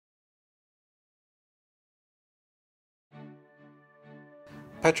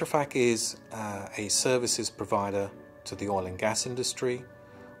Petrofac is a services provider to the oil and gas industry.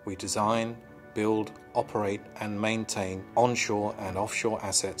 We design, build, operate and maintain onshore and offshore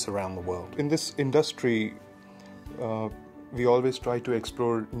assets around the world. In this industry, we always try to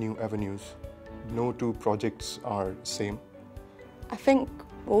explore new avenues. No two projects are same. I think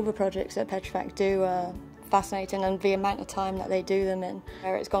all the projects that Petrofac do are fascinating, and the amount of time that they do them in,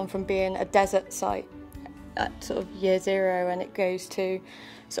 where it's gone from being a desert site at sort of year zero and it goes to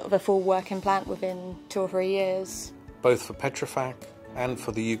sort of a full working plant within 2 or 3 years. Both for Petrofac and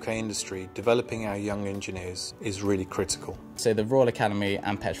for the UK industry, developing our young engineers is really critical. So the Royal Academy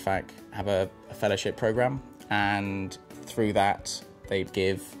and Petrofac have a fellowship programme, and through that they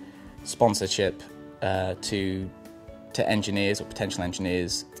give sponsorship to engineers or potential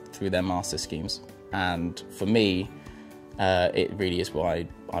engineers through their master schemes. And for me, it really is why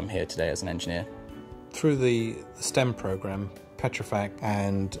I'm here today as an engineer. Through the STEM programme, Petrofac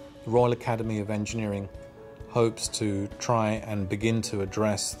and the Royal Academy of Engineering hopes to try and begin to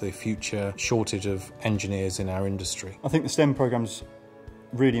address the future shortage of engineers in our industry. I think the STEM programme's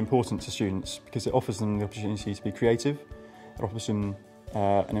really important to students because it offers them the opportunity to be creative. It offers them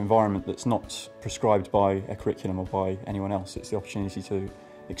an environment that's not prescribed by a curriculum or by anyone else. It's the opportunity to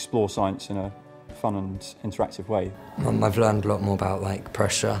explore science in a fun and interactive way. I've learned a lot more about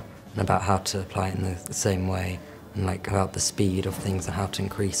pressure and about how to apply it in the same way, and about the speed of things and how to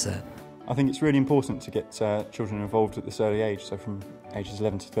increase it. I think it's really important to get children involved at this early age, so from ages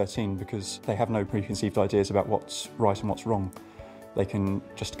 11 to 13, because they have no preconceived ideas about what's right and what's wrong. They can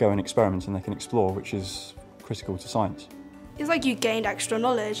just go and experiment and they can explore, which is critical to science. It's like you gained extra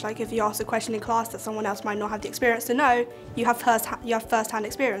knowledge. Like if you ask a question in class that someone else might not have the experience to know, you have first-hand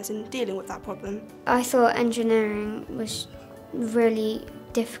experience in dealing with that problem. I thought engineering was really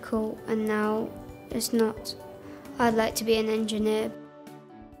difficult, and now it's not. I'd like to be an engineer.